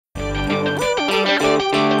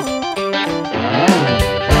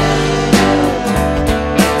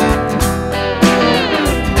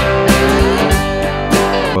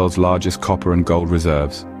world's largest copper and gold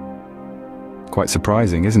reserves. Quite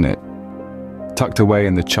surprising, isn't it? Tucked away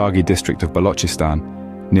in the Chagi district of Balochistan,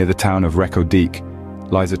 near the town of Reko Diq,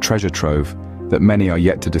 lies a treasure trove that many are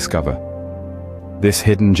yet to discover. This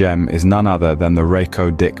hidden gem is none other than the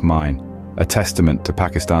Reko Diq Mine, a testament to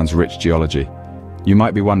Pakistan's rich geology. You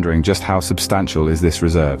might be wondering just how substantial is this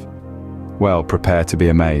reserve? Well, prepare to be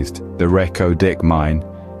amazed. The Reko Diq Mine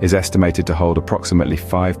is estimated to hold approximately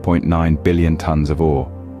 5.9 billion tons of ore.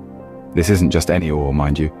 This isn't just any ore,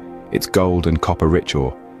 mind you. It's gold and copper-rich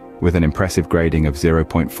ore, with an impressive grading of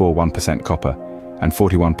 0.41% copper and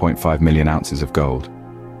 41.5 million ounces of gold.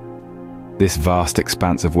 This vast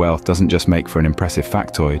expanse of wealth doesn't just make for an impressive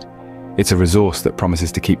factoid, it's a resource that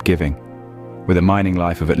promises to keep giving. With a mining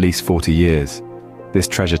life of at least 40 years, this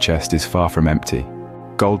treasure chest is far from empty.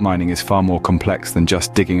 Gold mining is far more complex than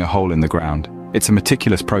just digging a hole in the ground. It's a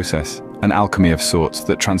meticulous process, an alchemy of sorts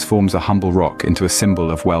that transforms a humble rock into a symbol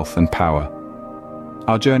of wealth and power.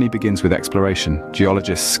 Our journey begins with exploration.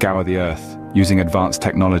 Geologists scour the earth, using advanced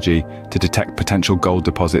technology to detect potential gold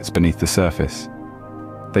deposits beneath the surface.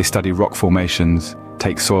 They study rock formations,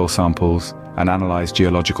 take soil samples, and analyze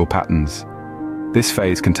geological patterns. This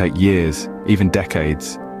phase can take years, even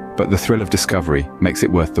decades, but the thrill of discovery makes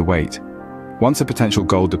it worth the wait. Once a potential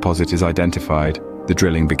gold deposit is identified, the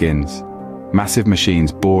drilling begins. Massive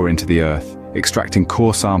machines bore into the earth, extracting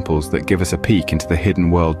core samples that give us a peek into the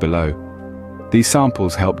hidden world below. These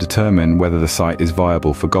samples help determine whether the site is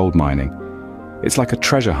viable for gold mining. It's like a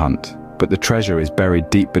treasure hunt, but the treasure is buried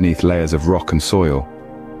deep beneath layers of rock and soil.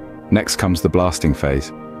 Next comes the blasting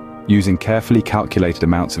phase. Using carefully calculated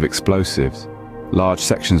amounts of explosives, large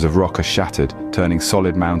sections of rock are shattered, turning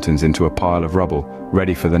solid mountains into a pile of rubble,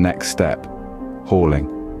 ready for the next step: hauling.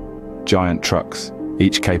 Giant trucks,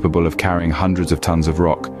 each capable of carrying hundreds of tons of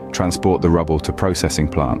rock, transport the rubble to processing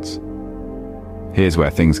plants. Here's where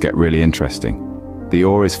things get really interesting. The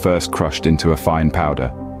ore is first crushed into a fine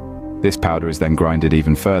powder. This powder is then grinded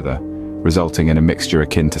even further, resulting in a mixture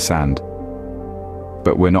akin to sand.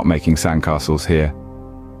 But we're not making sandcastles here.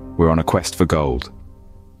 We're on a quest for gold.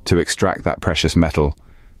 To extract that precious metal,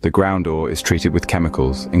 the ground ore is treated with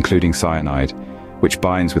chemicals, including cyanide, which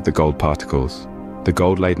binds with the gold particles. The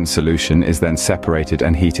gold-laden solution is then separated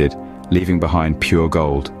and heated, leaving behind pure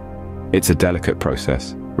gold. It's a delicate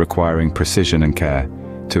process, requiring precision and care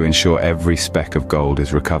to ensure every speck of gold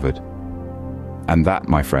is recovered. And that,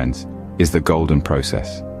 my friends, is the golden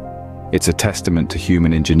process. It's a testament to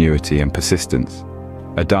human ingenuity and persistence,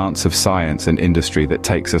 a dance of science and industry that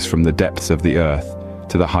takes us from the depths of the earth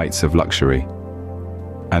to the heights of luxury.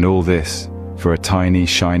 And all this for a tiny,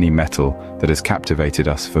 shiny metal that has captivated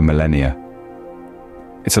us for millennia.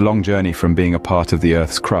 It's a long journey from being a part of the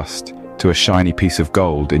earth's crust to a shiny piece of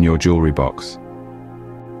gold in your jewelry box.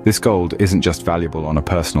 This gold isn't just valuable on a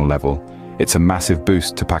personal level, it's a massive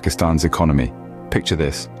boost to Pakistan's economy. Picture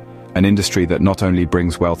this, an industry that not only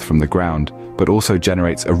brings wealth from the ground, but also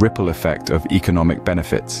generates a ripple effect of economic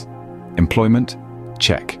benefits. Employment?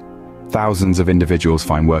 Check. Thousands of individuals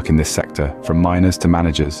find work in this sector, from miners to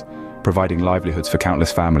managers, providing livelihoods for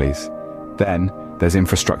countless families. Then, there's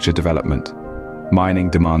infrastructure development. Mining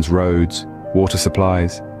demands roads, water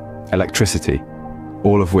supplies, electricity,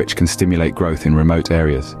 all of which can stimulate growth in remote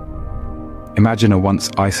areas. Imagine a once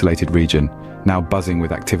isolated region, now buzzing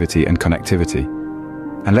with activity and connectivity.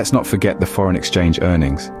 And let's not forget the foreign exchange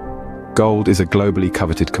earnings. Gold is a globally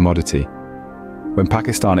coveted commodity. When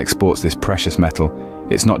Pakistan exports this precious metal,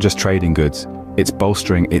 it's not just trading goods, it's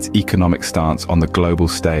bolstering its economic stance on the global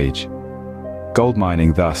stage. Gold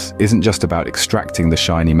mining, thus, isn't just about extracting the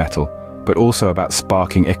shiny metal, but also about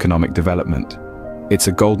sparking economic development. It's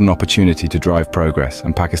a golden opportunity to drive progress,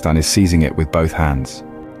 and Pakistan is seizing it with both hands.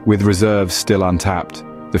 With reserves still untapped,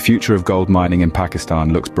 the future of gold mining in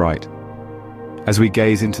Pakistan looks bright. As we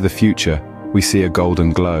gaze into the future, we see a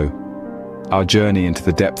golden glow. Our journey into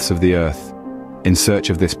the depths of the earth, in search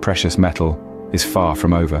of this precious metal, is far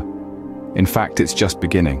from over. In fact, it's just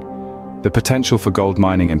beginning. The potential for gold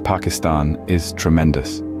mining in Pakistan is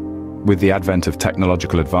tremendous. With the advent of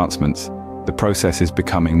technological advancements, the process is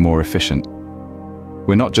becoming more efficient.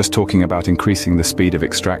 We're not just talking about increasing the speed of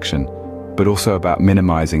extraction, but also about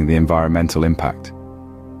minimizing the environmental impact.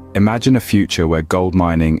 Imagine a future where gold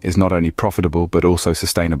mining is not only profitable but also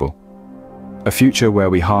sustainable. A future where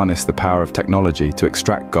we harness the power of technology to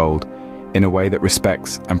extract gold in a way that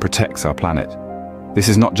respects and protects our planet. This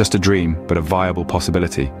is not just a dream, but a viable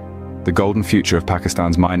possibility. The golden future of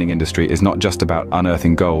Pakistan's mining industry is not just about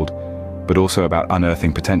unearthing gold, but also about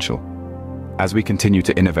unearthing potential. As we continue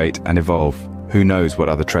to innovate and evolve, who knows what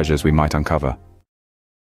other treasures we might uncover.